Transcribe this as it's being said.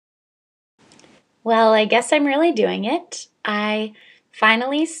Well, I guess I'm really doing it. I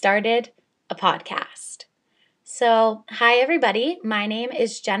finally started a podcast. So, hi everybody. My name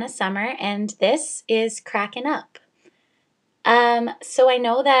is Jenna Summer and this is Cracking Up. So I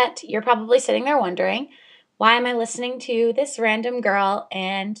know that you're probably sitting there wondering, why am I listening to this random girl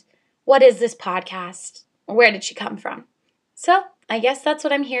and what is this podcast? Where did she come from? So, I guess that's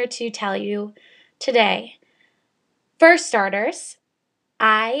what I'm here to tell you today. For starters,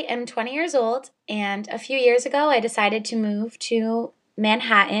 I am 20 years old, and a few years ago, I decided to move to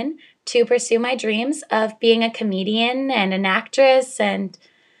Manhattan to pursue my dreams of being a comedian and an actress, and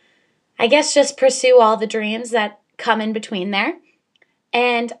I guess just pursue all the dreams that come in between there.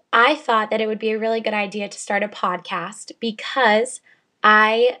 And I thought that it would be a really good idea to start a podcast because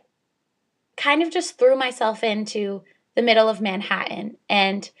I kind of just threw myself into the middle of Manhattan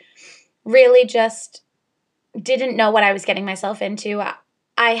and really just didn't know what I was getting myself into.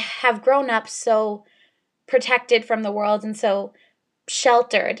 I have grown up so protected from the world and so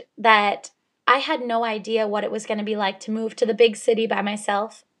sheltered that I had no idea what it was going to be like to move to the big city by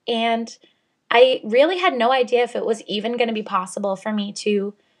myself. And I really had no idea if it was even going to be possible for me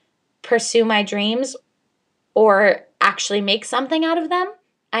to pursue my dreams or actually make something out of them.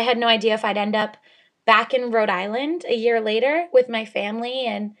 I had no idea if I'd end up back in Rhode Island a year later with my family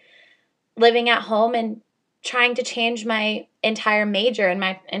and living at home and trying to change my entire major and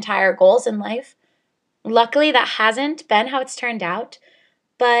my entire goals in life. Luckily, that hasn't been how it's turned out,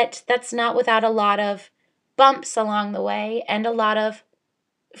 but that's not without a lot of bumps along the way and a lot of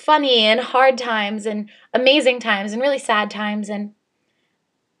funny and hard times and amazing times and really sad times. And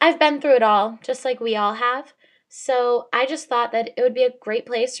I've been through it all, just like we all have. So I just thought that it would be a great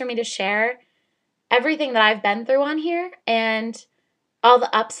place for me to share everything that I've been through on here and all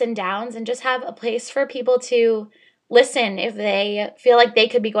the ups and downs and just have a place for people to listen if they feel like they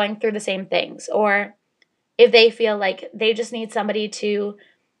could be going through the same things or if they feel like they just need somebody to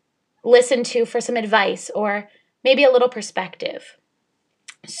listen to for some advice or maybe a little perspective.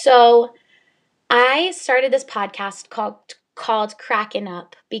 So I started this podcast called Cracking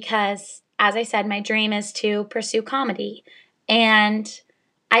Up because, as I said, my dream is to pursue comedy. And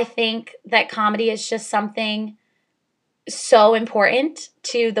I think that comedy is just something so important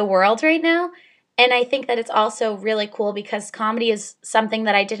to the world right now. And I think that it's also really cool because comedy is something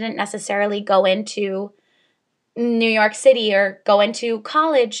that I didn't necessarily go into New York City or go into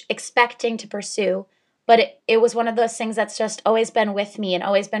college expecting to pursue. But it was one of those things that's just always been with me and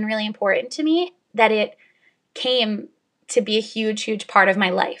always been really important to me that it came to be a huge, huge part of my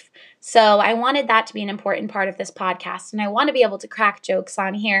life. So I wanted that to be an important part of this podcast. And I want to be able to crack jokes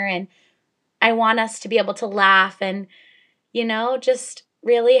on here. And I want us to be able to laugh and, just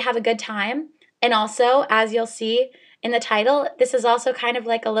really have a good time. And also, as you'll see in the title, this is also kind of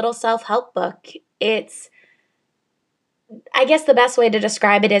like a little self help book. I guess the best way to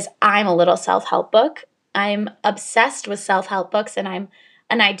describe it is I'm a little self help book. I'm obsessed with self help books and I'm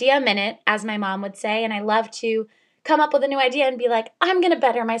an idea a minute, as my mom would say. And I love to come up with a new idea and be like, I'm going to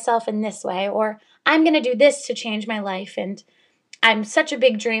better myself in this way, or I'm going to do this to change my life. And I'm such a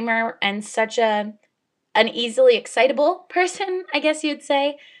big dreamer and such an easily excitable person, I guess you'd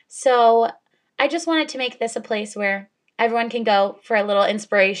say. So I just wanted to make this a place where everyone can go for a little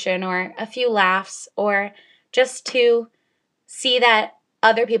inspiration or a few laughs or just to see that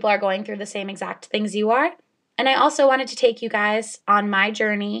other people are going through the same exact things you are. And I also wanted to take you guys on my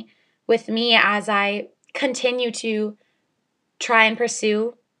journey with me as I continue to try and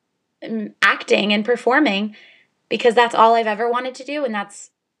pursue acting and performing because that's all I've ever wanted to do. And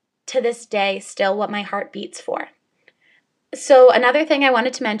that's to this day still what my heart beats for. So, another thing I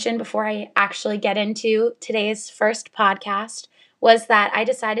wanted to mention before I actually get into today's first podcast was that I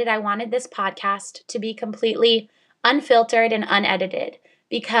decided I wanted this podcast to be completely unfiltered and unedited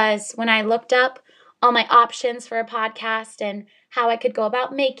because when I looked up all my options for a podcast and how I could go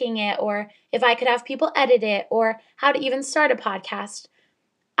about making it, or if I could have people edit it, or how to even start a podcast,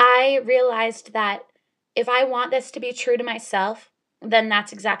 I realized that if I want this to be true to myself, then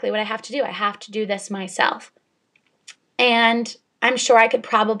that's exactly what I have to do. I have to do this myself. And I'm sure I could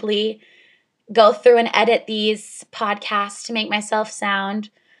probably go through and edit these podcasts to make myself sound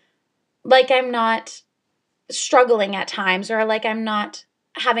like I'm not struggling at times or like I'm not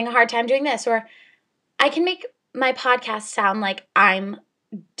having a hard time doing this, or I can make my podcast sound like I'm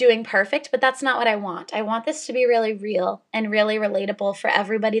doing perfect, but that's not what I want. I want this to be really real and really relatable for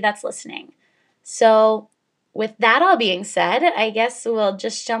everybody that's listening. So, with that all being said, I guess we'll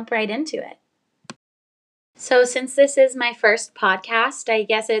just jump right into it. So, since this is my first podcast, I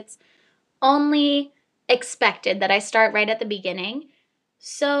guess it's only expected that I start right at the beginning.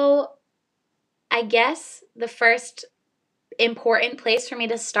 So, I guess the first important place for me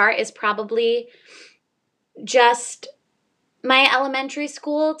to start is probably just my elementary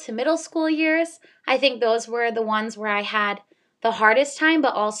school to middle school years. I think those were the ones where I had the hardest time,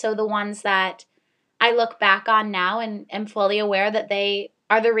 but also the ones that I look back on now and am fully aware that they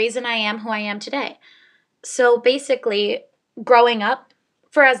are the reason I am who I am today. So basically, growing up,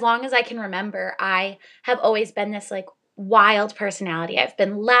 for as long as I can remember, I have always been this like wild personality. I've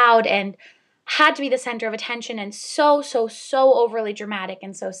been loud and had to be the center of attention and so overly dramatic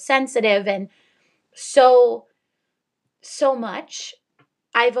and so sensitive and so so much.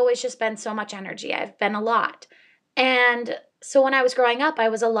 I've always just been so much energy. I've been a lot. And so when I was growing up, I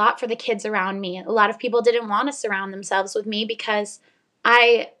was a lot for the kids around me. A lot of people didn't want to surround themselves with me because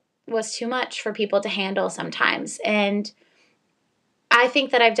I was too much for people to handle sometimes. And I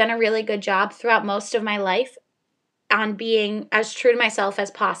think that I've done a really good job throughout most of my life on being as true to myself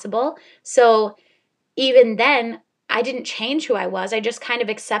as possible. So even then, I didn't change who I was. I just kind of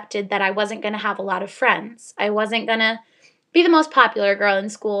accepted that I wasn't going to have a lot of friends. I wasn't going to be the most popular girl in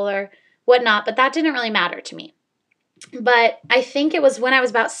school or whatnot, but that didn't really matter to me. But I think it was when I was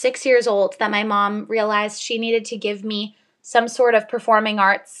about 6 years old that my mom realized she needed to give me some sort of performing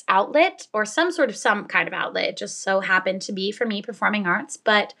arts outlet or some kind of outlet. It just so happened to be for me performing arts,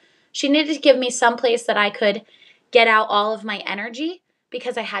 but she needed to give me some place that I could get out all of my energy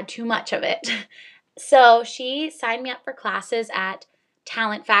because I had too much of it. So she signed me up for classes at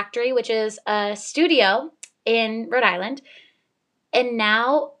Talent Factory, which is a studio in Rhode Island. And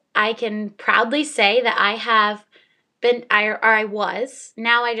now I can proudly say that I have I was.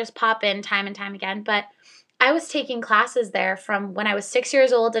 Now I just pop in time and time again. But I was taking classes there from when I was 6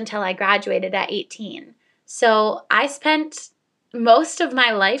 years old until I graduated at 18. So I spent most of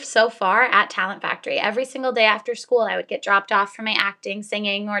my life so far at Talent Factory. Every single day after school, I would get dropped off for my acting,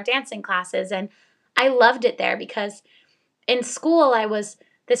 singing, or dancing classes. And I loved it there because in school, I was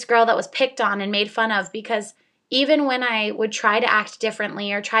this girl that was picked on and made fun of because even when I would try to act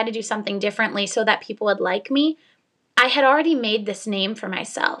differently or try to do something differently so that people would like me, I had already made this name for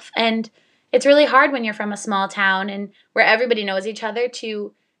myself. And it's really hard when you're from a small town and where everybody knows each other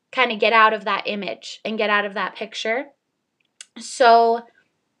to kind of get out of that image and get out of that picture. So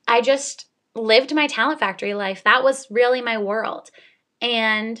I just lived my Talent Factory life. That was really my world.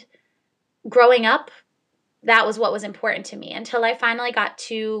 And growing up, that was what was important to me until I finally got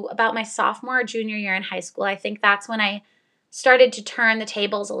to about my sophomore or junior year in high school. I think that's when I started to turn the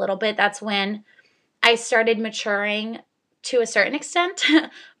tables a little bit. That's when I started maturing to a certain extent,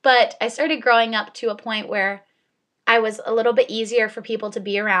 but I started growing up to a point where I was a little bit easier for people to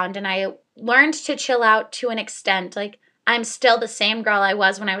be around and I learned to chill out to an extent. Like, I'm still the same girl I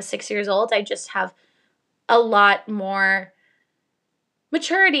was when I was 6 years old. I just have a lot more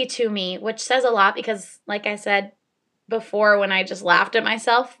maturity to me, which says a lot because, like I said before, when I just laughed at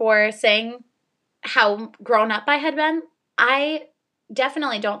myself for saying how grown up I had been, I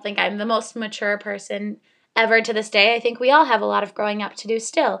definitely don't think I'm the most mature person ever to this day. I think we all have a lot of growing up to do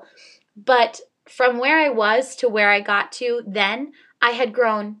still. But from where I was to where I got to then, I had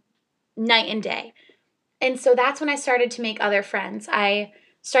grown night and day. And so that's when I started to make other friends. I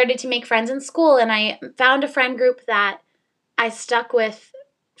started to make friends in school and I found a friend group that I stuck with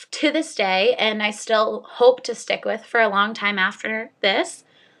to this day and I still hope to stick with for a long time after this.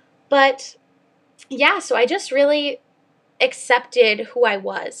 But yeah, so I just really accepted who I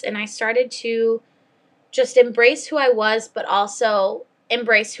was and I started to just embrace who I was, but also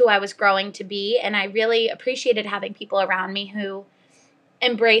embrace who I was growing to be. And I really appreciated having people around me who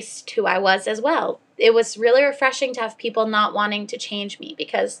embraced who I was as well. It was really refreshing to have people not wanting to change me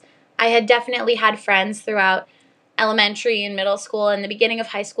because I had definitely had friends throughout elementary and middle school and the beginning of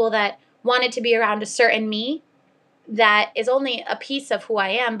high school that wanted to be around a certain me that is only a piece of who I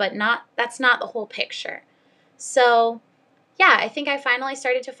am, but that's not the whole picture. So yeah, I think I finally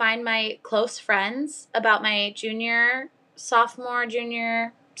started to find my close friends about my sophomore,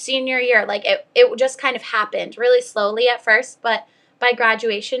 junior, senior year. Like it just kind of happened really slowly at first, but by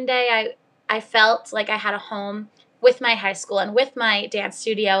graduation day, I felt like I had a home with my high school and with my dance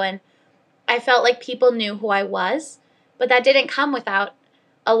studio, and I felt like people knew who I was, but that didn't come without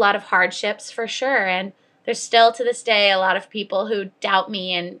a lot of hardships for sure. And there's still to this day a lot of people who doubt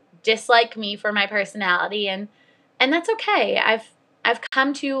me and dislike me for my personality, and that's okay. I've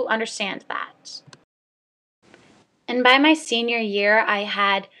come to understand that. And by my senior year, I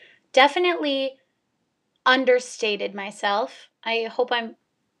had definitely understated myself. I hope I'm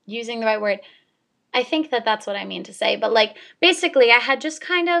using the right word. I think that that's what I mean to say. But like basically, I had just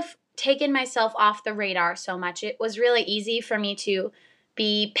kind of taken myself off the radar so much. It was really easy for me to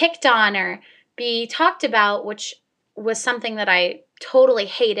be picked on or be talked about, which was something that I totally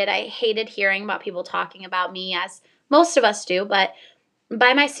hated. I hated hearing about people talking about me, as most of us do. But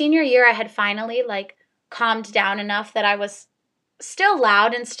by my senior year, I had finally like calmed down enough that I was still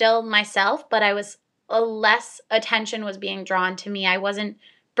loud and still myself, but I was less attention was being drawn to me. I wasn't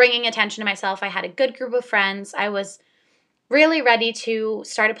bringing attention to myself. I had a good group of friends. I was really ready to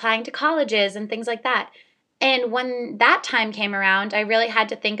start applying to colleges and things like that. And when that time came around, I really had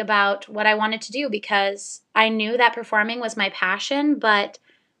to think about what I wanted to do, because I knew that performing was my passion, but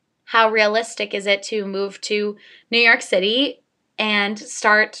how realistic is it to move to New York City and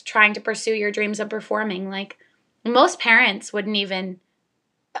start trying to pursue your dreams of performing? Like, most parents wouldn't even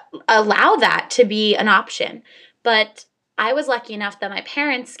allow that to be an option. But I was lucky enough that my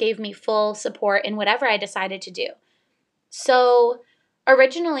parents gave me full support in whatever I decided to do. So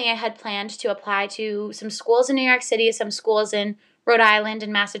originally, I had planned to apply to some schools in New York City, some schools in Rhode Island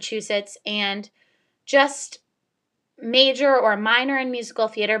and Massachusetts, and just major or minor in musical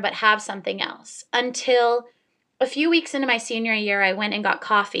theater, but have something else. Until a few weeks into my senior year, I went and got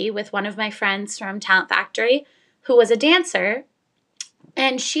coffee with one of my friends from Talent Factory who was a dancer.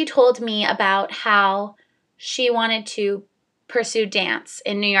 And she told me about how she wanted to pursue dance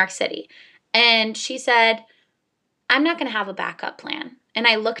in New York City. And she said, I'm not going to have a backup plan. And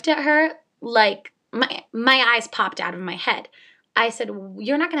I looked at her like my eyes popped out of my head. I said,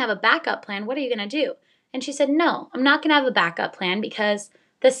 you're not going to have a backup plan. What are you going to do? And she said, no, I'm not going to have a backup plan, because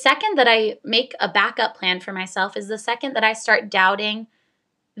the second that I make a backup plan for myself is the second that I start doubting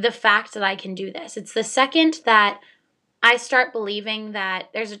the fact that I can do this. It's the second that I start believing that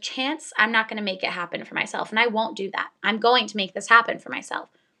there's a chance I'm not going to make it happen for myself. And I won't do that. I'm going to make this happen for myself.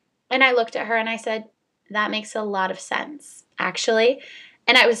 And I looked at her and I said, that makes a lot of sense, actually.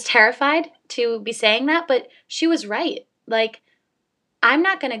 And I was terrified to be saying that, but she was right. Like, I'm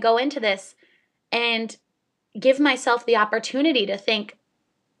not going to go into this and give myself the opportunity to think,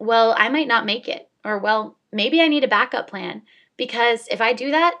 well, I might not make it, or, well, maybe I need a backup plan, because if I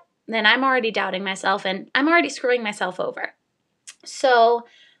do that, then I'm already doubting myself and I'm already screwing myself over. So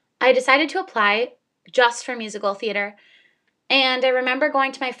I decided to apply just for musical theater. And I remember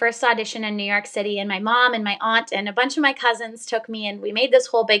going to my first audition in New York City, and my mom and my aunt and a bunch of my cousins took me, and we made this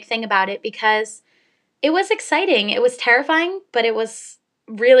whole big thing about it because it was exciting. It was terrifying, but it was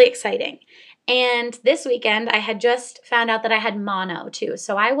really exciting. And this weekend, I had just found out that I had mono too.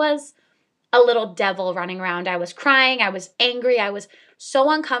 So I was a little devil running around. I was crying. I was angry. I was so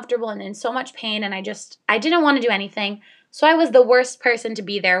uncomfortable and in so much pain. And I didn't want to do anything. So I was the worst person to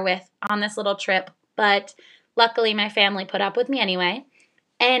be there with on this little trip. But luckily, my family put up with me anyway.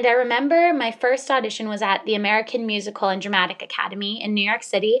 And I remember my first audition was at the American Musical and Dramatic Academy in New York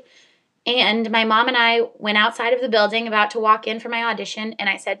City. And my mom and I went outside of the building about to walk in for my audition. And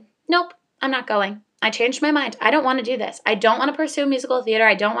I said, nope, I'm not going. I changed my mind. I don't want to do this. I don't want to pursue musical theater.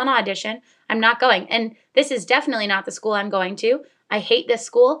 I don't want to audition. I'm not going. And this is definitely not the school I'm going to. I hate this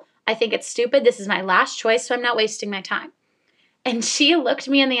school. I think it's stupid. This is my last choice, so I'm not wasting my time. And she looked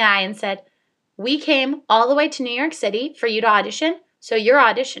me in the eye and said, we came all the way to New York City for you to audition, so you're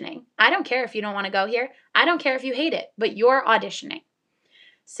auditioning. I don't care if you don't want to go here. I don't care if you hate it, but you're auditioning.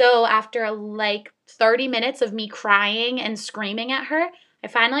 So after like 30 minutes of me crying and screaming at her, I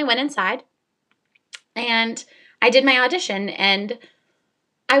finally went inside and I did my audition. And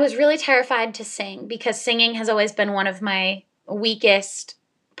I was really terrified to sing, because singing has always been one of my weakest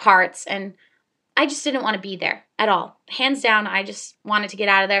parts. And I just didn't want to be there at all. Hands down, I just wanted to get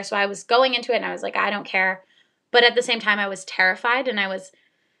out of there. So I was going into it and I was like, I don't care. But at the same time, I was terrified and I was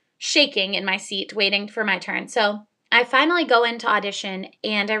shaking in my seat waiting for my turn. So I finally go into audition,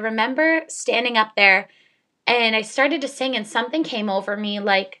 and I remember standing up there and I started to sing, and something came over me.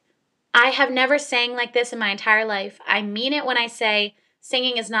 Like, I have never sang like this in my entire life. I mean it when I say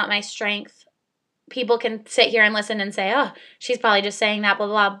singing is not my strength. People can sit here and listen and say, oh, she's probably just saying that, blah,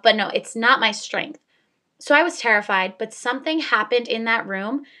 blah, blah. But no, it's not my strength. So I was terrified, but something happened in that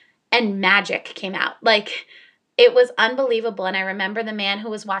room and magic came out. Like, it was unbelievable. And I remember the man who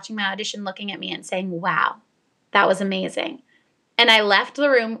was watching my audition looking at me and saying, wow, that was amazing. And I left the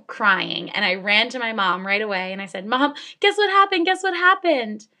room crying, and I ran to my mom right away and I said, Mom, guess what happened? Guess what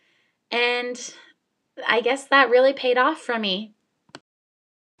happened? And I guess that really paid off for me.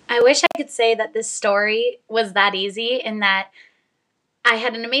 I wish I could say that this story was that easy, and that I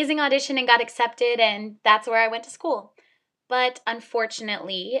had an amazing audition and got accepted, and that's where I went to school. But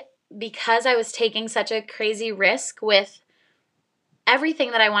unfortunately, because I was taking such a crazy risk with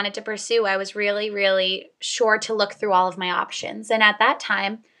everything that I wanted to pursue, I was really, really sure to look through all of my options. And at that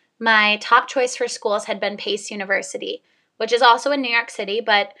time, my top choice for schools had been Pace University, which is also in New York City,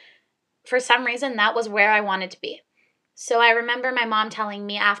 but for some reason, that was where I wanted to be. So I remember my mom telling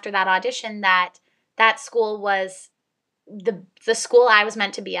me after that audition that that school was the school I was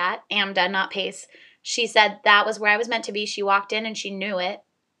meant to be at, AMDA, not PACE. She said that was where I was meant to be. She walked in and she knew it.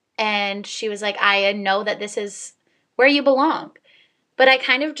 And she was like, I know that this is where you belong. But I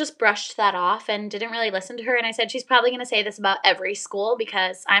kind of just brushed that off and didn't really listen to her. And I said, she's probably going to say this about every school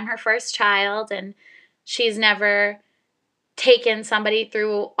because I'm her first child and she's never taken somebody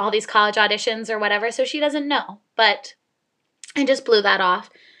through all these college auditions or whatever. So she doesn't know. But I just blew that off.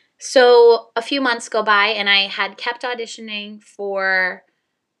 So a few months go by and I had kept auditioning for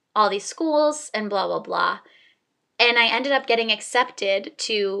all these schools and blah, blah, blah. And I ended up getting accepted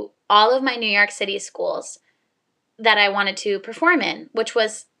to all of my New York City schools that I wanted to perform in, which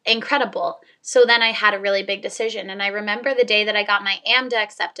was incredible. So then I had a really big decision. And I remember the day that I got my AMDA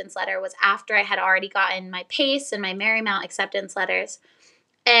acceptance letter was after I had already gotten my PACE and my Marymount acceptance letters.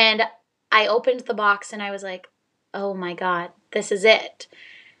 And I opened the box and I was like, oh my God, this is it.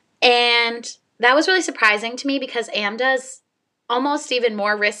 And that was really surprising to me because AMDA is almost even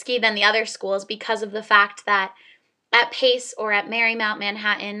more risky than the other schools because of the fact that at PACE or at Marymount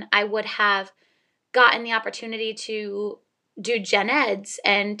Manhattan, I would have gotten the opportunity to do gen eds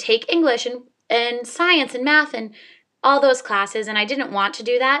and take English and science and math and all those classes. And I didn't want to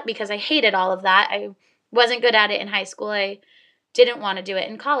do that because I hated all of that. I wasn't good at it in high school. I didn't want to do it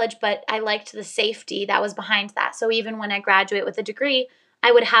in college, but I liked the safety that was behind that. So even when I graduate with a degree,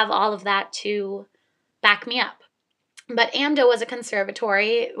 I would have all of that to back me up. But AMDA was a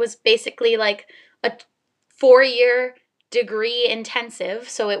conservatory. It was basically like a 4-year degree intensive.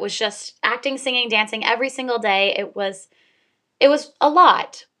 So it was just acting, singing, dancing every single day. It was a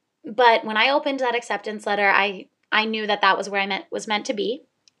lot. But when I opened that acceptance letter, I knew that that was where I was meant to be.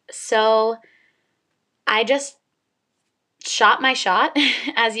 So I just shot my shot,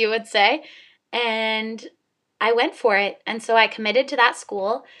 as you would say, and I went for it. And so I committed to that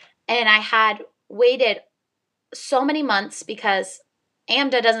school, and I had waited so many months because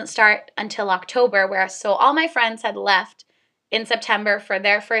AMDA doesn't start until October, where so all my friends had left in September for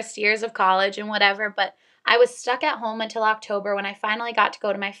their first years of college and whatever, but I was stuck at home until October when I finally got to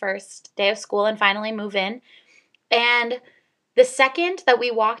go to my first day of school and finally move in. And the second that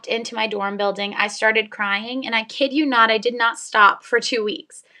we walked into my dorm building, I started crying, and I kid you not, I did not stop for 2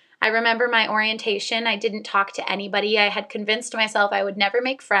 weeks. I remember my orientation. I didn't talk to anybody. I had convinced myself I would never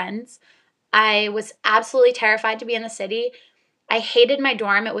make friends. I was absolutely terrified to be in the city. I hated my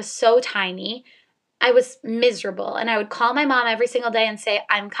dorm. It was so tiny. I was miserable. And I would call my mom every single day and say,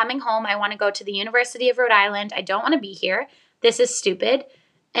 I'm coming home. I want to go to the University of Rhode Island. I don't want to be here. This is stupid.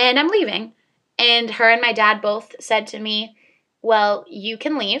 And I'm leaving. And her and my dad both said to me, well, you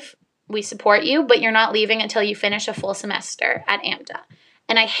can leave. We support you, but you're not leaving until you finish a full semester at AMDA.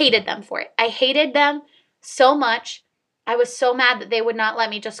 And I hated them for it. I hated them so much. I was so mad that they would not let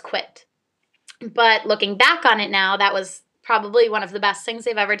me just quit. But looking back on it now, that was probably one of the best things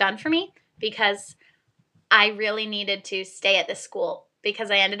they've ever done for me because I really needed to stay at this school because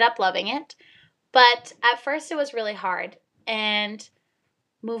I ended up loving it. But at first it was really hard and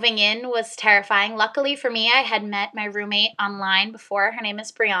moving in was terrifying. Luckily for me, I had met my roommate online before. Her name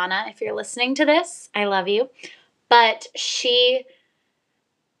is Brianna. If you're listening to this, I love you. But she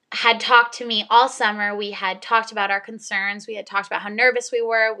had talked to me all summer. We had talked about our concerns. We had talked about how nervous we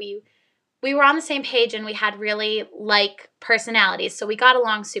were. We were on the same page and we had really like personalities. So we got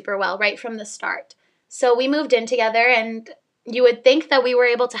along super well right from the start. So we moved in together and you would think that we were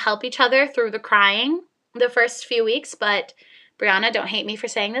able to help each other through the crying the first few weeks. But Brianna, don't hate me for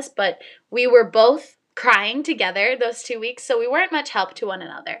saying this, but we were both crying together those 2 weeks. So we weren't much help to one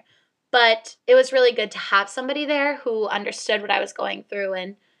another. But it was really good to have somebody there who understood what I was going through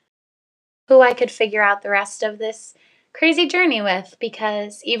and who I could figure out the rest of this crazy journey with,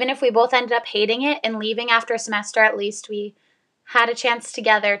 because even if we both ended up hating it and leaving after a semester, at least we had a chance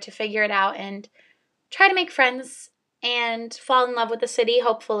together to figure it out and try to make friends and fall in love with the city,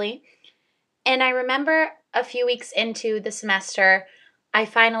 hopefully. And I remember a few weeks into the semester, it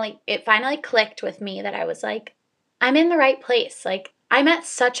finally clicked with me that I was like, I'm in the right place. Like, I'm at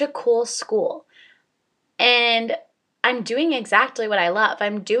such a cool school. And I'm doing exactly what I love.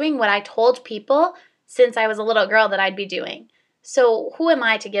 I'm doing what I told people since I was a little girl that I'd be doing. So who am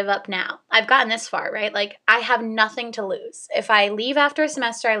I to give up now? I've gotten this far, right? Like, I have nothing to lose. If I leave after a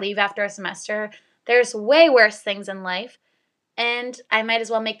semester, I leave after a semester. There's way worse things in life, and I might as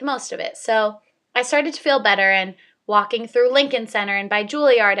well make the most of it. So I started to feel better, and walking through Lincoln Center and by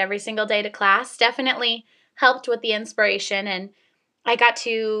Juilliard every single day to class definitely helped with the inspiration. And I got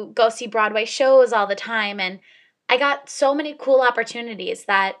to go see Broadway shows all the time, and I got so many cool opportunities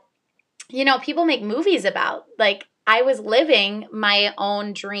that people make movies about. Like, I was living my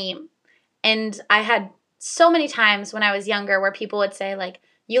own dream. And I had so many times when I was younger where people would say, like,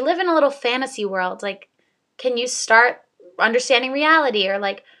 you live in a little fantasy world. Like, can you start understanding reality? Or,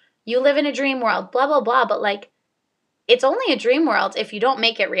 like, you live in a dream world, blah, blah, blah. But, like, it's only a dream world if you don't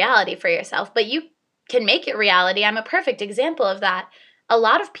make it reality for yourself. But you can make it reality. I'm a perfect example of that. A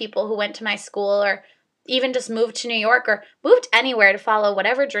lot of people who went to my school or even just moved to New York or moved anywhere to follow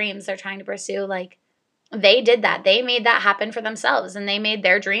whatever dreams they're trying to pursue, like, they did that. They made that happen for themselves and they made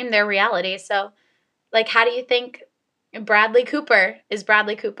their dream their reality. So, like, how do you think Bradley Cooper is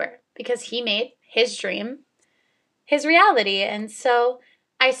Bradley Cooper? Because he made his dream his reality. And so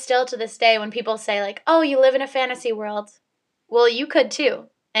I still, to this day, when people say, like, oh, you live in a fantasy world, well, you could too.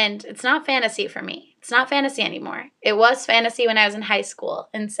 And it's not fantasy for me. It's not fantasy anymore. It was fantasy when I was in high school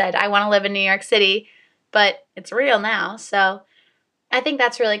and said, I want to live in New York City, but it's real now. So I think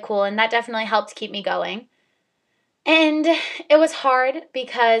that's really cool. And that definitely helped keep me going. And it was hard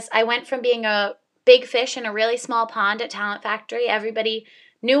because I went from being a big fish in a really small pond at Talent Factory. Everybody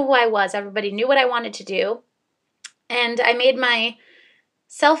knew who I was. Everybody knew what I wanted to do. And I made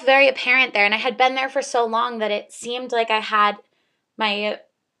myself very apparent there. And I had been there for so long that it seemed like I had my,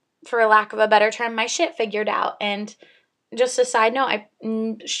 for lack of a better term, my shit figured out. And just a side note,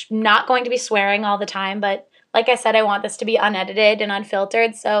 I'm not going to be swearing all the time, but like I said, I want this to be unedited and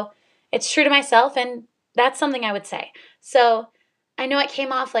unfiltered. So it's true to myself, and that's something I would say. So I know it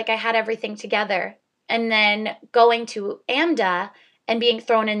came off like I had everything together. And then going to AMDA and being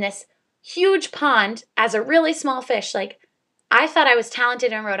thrown in this huge pond as a really small fish, like, I thought I was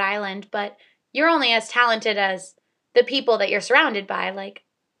talented in Rhode Island, but you're only as talented as the people that you're surrounded by. Like,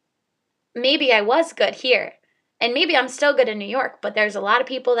 maybe I was good here. And maybe I'm still good in New York, but there's a lot of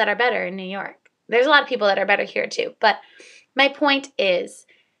people that are better in New York. There's a lot of people that are better here too. But my point is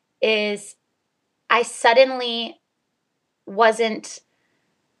I suddenly wasn't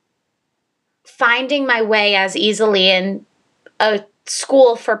finding my way as easily in a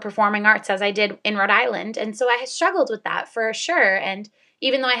school for performing arts as I did in Rhode Island. And so I struggled with that for sure. And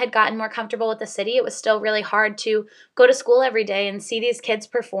even though I had gotten more comfortable with the city, it was still really hard to go to school every day and see these kids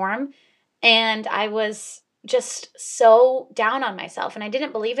perform. And I was just so down on myself and I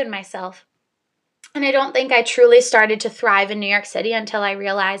didn't believe in myself. And I don't think I truly started to thrive in New York City until I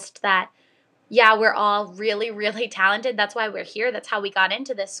realized that, yeah, we're all really, really talented. That's why we're here. That's how we got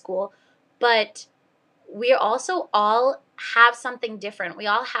into this school. But we also all have something different. We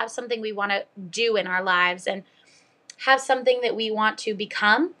all have something we want to do in our lives and have something that we want to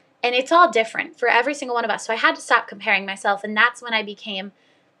become. And it's all different for every single one of us. So I had to stop comparing myself. And that's when I became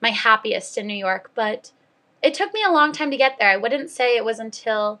my happiest in New York. But it took me a long time to get there. I wouldn't say it was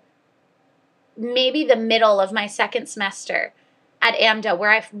until maybe the middle of my second semester at AMDA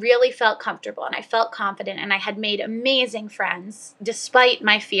where I really felt comfortable and I felt confident and I had made amazing friends despite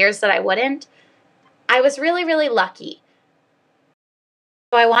my fears that I wouldn't. I was really, really lucky.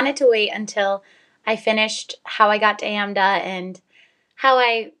 So I wanted to wait until I finished how I got to AMDA and how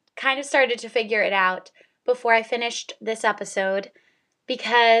I kind of started to figure it out before I finished this episode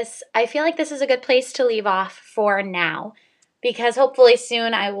because I feel like this is a good place to leave off for now. Because hopefully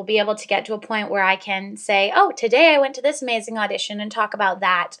soon I will be able to get to a point where I can say, oh, today I went to this amazing audition and talk about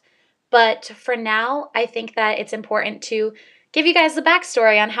that. But for now, I think that it's important to give you guys the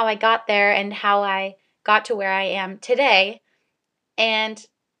backstory on how I got there and how I got to where I am today and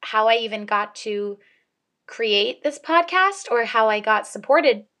how I even got to create this podcast or how I got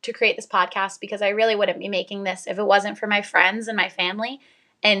supported to create this podcast because I really wouldn't be making this if it wasn't for my friends and my family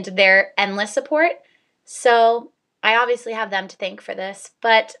and their endless support. So I obviously have them to thank for this,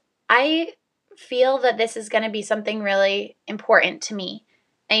 but I feel that this is going to be something really important to me.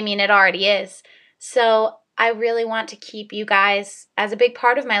 I mean, it already is. So I really want to keep you guys as a big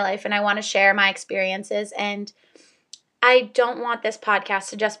part of my life and I want to share my experiences and I don't want this podcast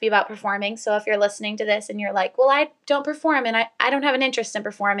to just be about performing. So if you're listening to this and you're like, well, I don't perform and I don't have an interest in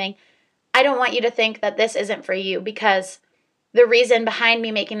performing, I don't want you to think that this isn't for you because the reason behind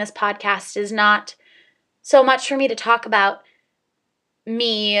me making this podcast is not so much for me to talk about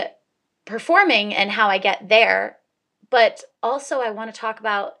me performing and how I get there, but also I want to talk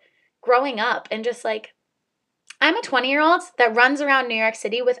about growing up and just like, I'm a 20-year-old that runs around New York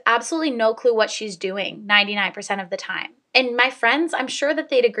City with absolutely no clue what she's doing 99% of the time. And my friends, I'm sure that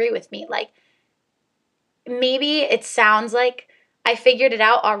they'd agree with me. Like, maybe it sounds like I figured it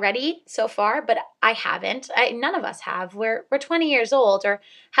out already so far, but I haven't. None of us have. We're 20 years old or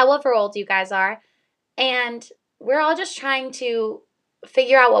however old you guys are. And we're all just trying to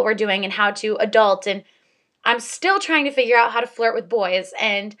figure out what we're doing and how to adult and I'm still trying to figure out how to flirt with boys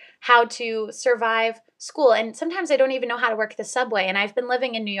and how to survive school. And sometimes I don't even know how to work the subway. And I've been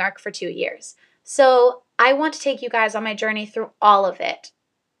living in New York for 2 years. So I want to take you guys on my journey through all of it,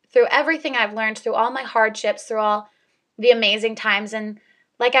 through everything I've learned, through all my hardships, through all the amazing times. And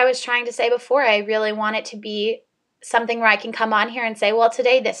like I was trying to say before, I really want it to be something where I can come on here and say, well,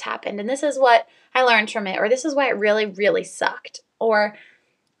 today this happened, and this is what I learned from it, or this is why it really, really sucked, or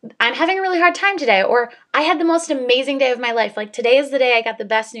I'm having a really hard time today, or I had the most amazing day of my life. Like today is the day I got the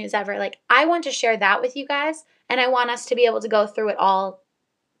best news ever. Like I want to share that with you guys, and I want us to be able to go through it all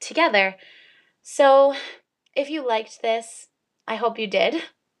together. So if you liked this, I hope you did.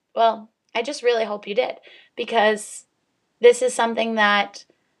 Well, I just really hope you did, because this is something that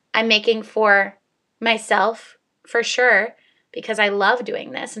I'm making for myself for sure, because I love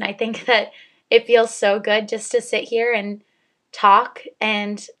doing this. And I think that it feels so good just to sit here and talk.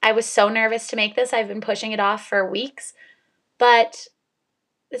 And I was so nervous to make this. I've been pushing it off for weeks, but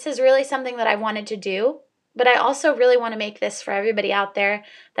this is really something that I wanted to do. But I also really want to make this for everybody out there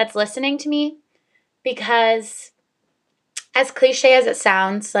that's listening to me, because as cliche as it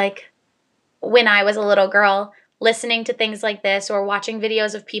sounds, like when I was a little girl, listening to things like this or watching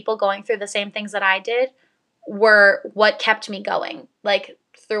videos of people going through the same things that I did were what kept me going. Like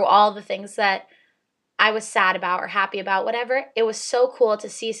through all the things that I was sad about or happy about, whatever, it was so cool to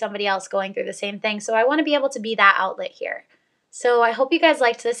see somebody else going through the same thing. So I want to be able to be that outlet here. So I hope you guys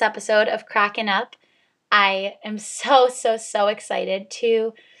liked this episode of Cracking Up. I am so, so, so excited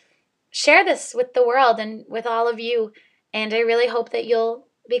to share this with the world and with all of you. And I really hope that you'll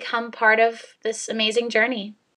become part of this amazing journey.